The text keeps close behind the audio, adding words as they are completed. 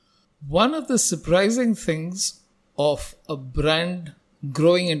One of the surprising things of a brand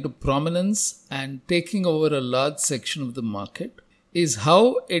growing into prominence and taking over a large section of the market is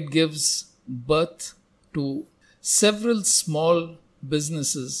how it gives birth to several small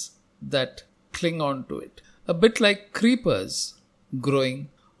businesses that cling on to it. A bit like creepers growing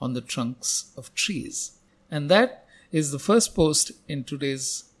on the trunks of trees. And that is the first post in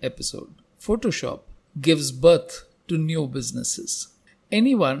today's episode. Photoshop gives birth to new businesses.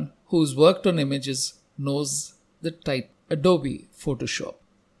 Anyone who's worked on images knows the type Adobe Photoshop,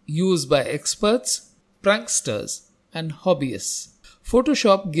 used by experts, pranksters, and hobbyists.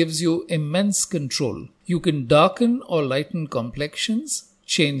 Photoshop gives you immense control. You can darken or lighten complexions,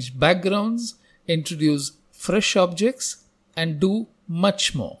 change backgrounds, introduce fresh objects, and do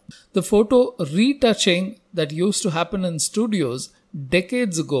much more. The photo retouching that used to happen in studios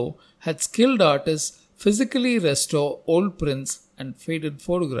decades ago had skilled artists physically restore old prints and faded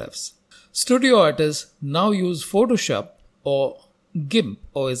photographs. Studio artists now use Photoshop or GIMP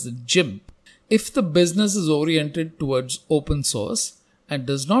or is it GIMP if the business is oriented towards open source and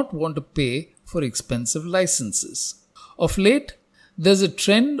does not want to pay for expensive licenses. Of late, there's a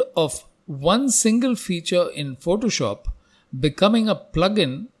trend of one single feature in Photoshop becoming a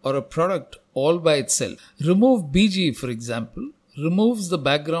plugin or a product all by itself. Remove BG, for example, removes the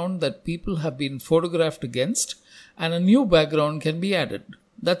background that people have been photographed against and a new background can be added.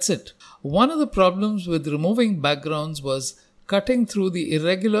 That's it. One of the problems with removing backgrounds was cutting through the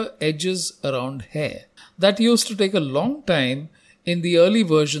irregular edges around hair. That used to take a long time in the early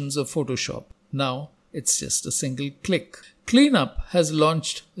versions of Photoshop. Now it's just a single click. Cleanup has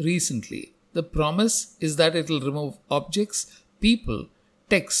launched recently. The promise is that it will remove objects, people,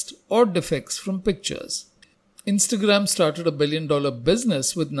 text, or defects from pictures. Instagram started a $1 billion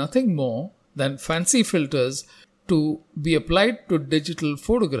business with nothing more than fancy filters to be applied to digital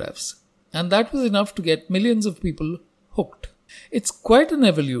photographs. And that was enough to get millions of people hooked. It's quite an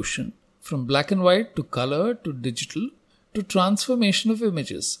evolution from black and white to color to digital to transformation of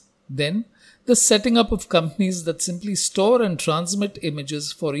images. Then the setting up of companies that simply store and transmit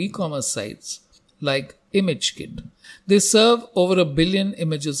images for e-commerce sites like ImageKit. They serve over 1 billion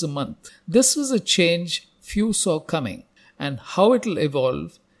images a month. This was a change few saw coming, and how it'll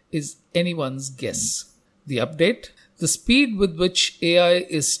evolve is anyone's guess. The update: the speed with which AI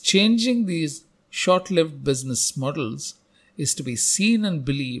is changing these short-lived business models is to be seen and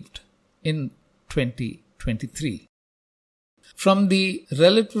believed in 2023. From the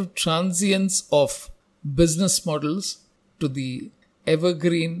relative transience of business models to the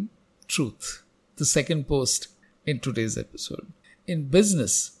evergreen truth, the second post in today's episode. In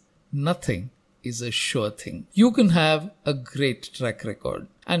business, nothing is a sure thing. You can have a great track record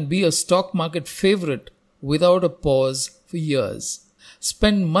and be a stock market favorite without a pause for years.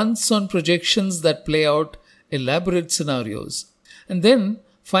 Spend months on projections that play out elaborate scenarios, and then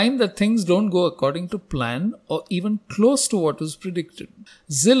find that things don't go according to plan or even close to what was predicted.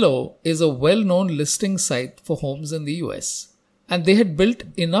 Zillow is a well-known listing site for homes in the US, and they had built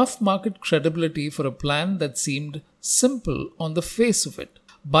enough market credibility for a plan that seemed simple on the face of it.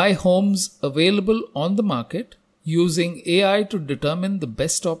 Buy homes available on the market using AI to determine the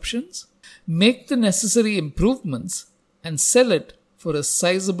best options, make the necessary improvements, and sell it for a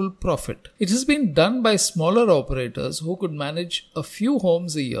sizable profit. It has been done by smaller operators who could manage a few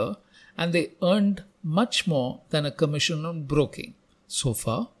homes a year, and they earned much more than a commission on broking. So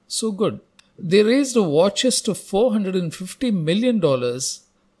far, so good. They raised a war chest of $450 million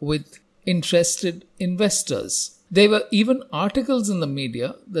with interested investors. There were even articles in the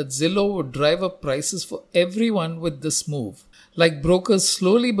media that Zillow would drive up prices for everyone with this move. Like brokers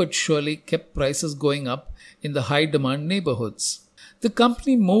slowly but surely kept prices going up in the high demand neighborhoods. The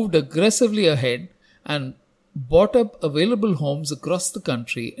company moved aggressively ahead and bought up available homes across the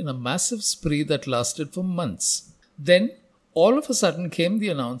country in a massive spree that lasted for months. Then, all of a sudden came the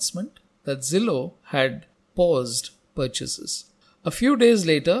announcement that Zillow had paused purchases. A few days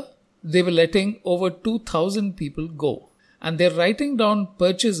later, they were letting over 2,000 people go, and they're writing down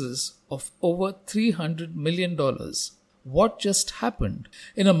purchases of over $300 million. What just happened?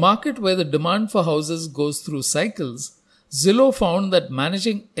 In a market where the demand for houses goes through cycles, Zillow found that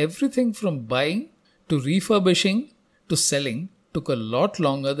managing everything from buying to refurbishing to selling took a lot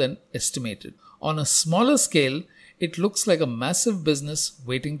longer than estimated. On a smaller scale, it looks like a massive business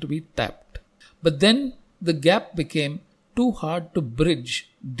waiting to be tapped. But then the gap became too hard to bridge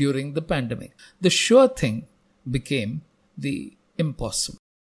during the pandemic. The sure thing became the impossible.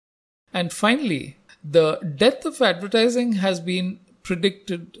 And finally, the death of advertising has been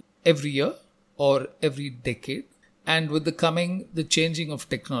predicted every year or every decade. and with the changing of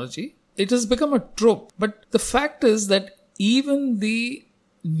technology, it has become a trope. But the fact is that even the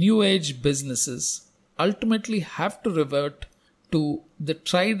new age businesses ultimately have to revert to the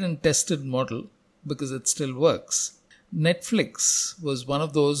tried and tested model because it still works. Netflix was one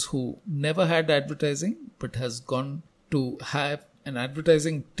of those who never had advertising but has gone to have an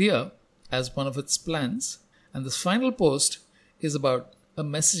advertising tier as one of its plans. And this final post is about a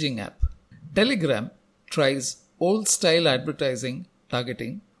messaging app. Telegram tries old style advertising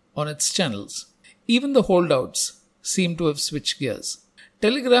targeting on its channels. Even the holdouts seem to have switched gears.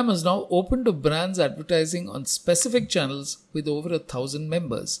 Telegram is now open to brands advertising on specific channels with over 1,000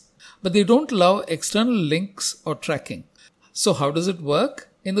 members. But they don't allow external links or tracking. So how does it work?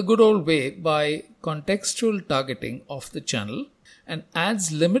 In the good old way, by contextual targeting of the channel and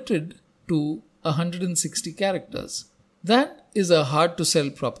ads limited to 160 characters. That is a hard to sell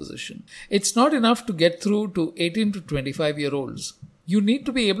proposition. It's not enough to get through to 18 to 25 year olds. You need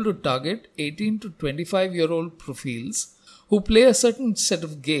to be able to target 18 to 25 year old profiles who play a certain set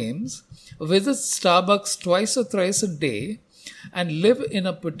of games, visit Starbucks twice or thrice a day, and live in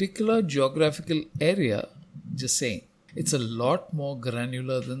a particular geographical area. Just saying. It's a lot more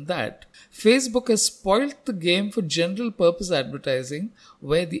granular than that. Facebook has spoiled the game for general purpose advertising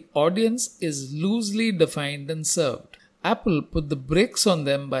where the audience is loosely defined and served. Apple put the brakes on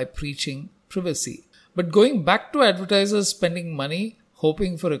them by preaching privacy. But going back to advertisers spending money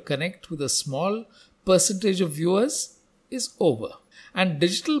hoping for a connect with a small percentage of viewers is over. And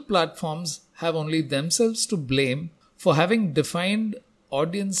digital platforms have only themselves to blame for having defined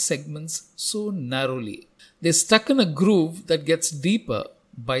audience segments so narrowly. They're stuck in a groove that gets deeper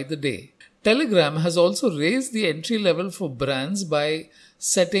by the day. Telegram has also raised the entry level for brands by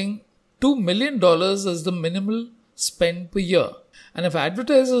setting $2 million as the minimal spend per year. And if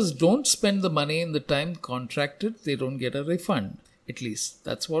advertisers don't spend the money in the time contracted, they don't get a refund. At least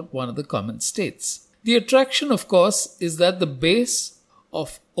that's what one of the comments states. The attraction, of course, is that the base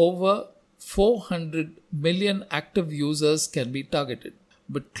of over 400 million active users can be targeted.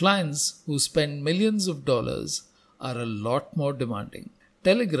 But clients who spend millions of dollars are a lot more demanding.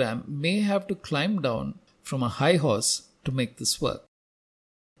 Telegram may have to climb down from a high horse to make this work.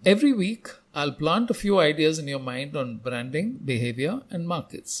 Every week, I'll plant a few ideas in your mind on branding, behavior, and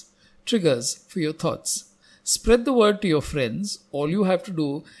markets. Triggers for your thoughts. Spread the word to your friends. All you have to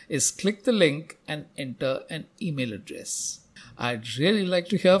do is click the link and enter an email address. I'd really like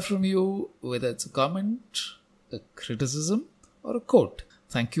to hear from you, whether it's a comment, a criticism, or a quote.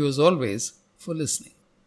 Thank you as always for listening.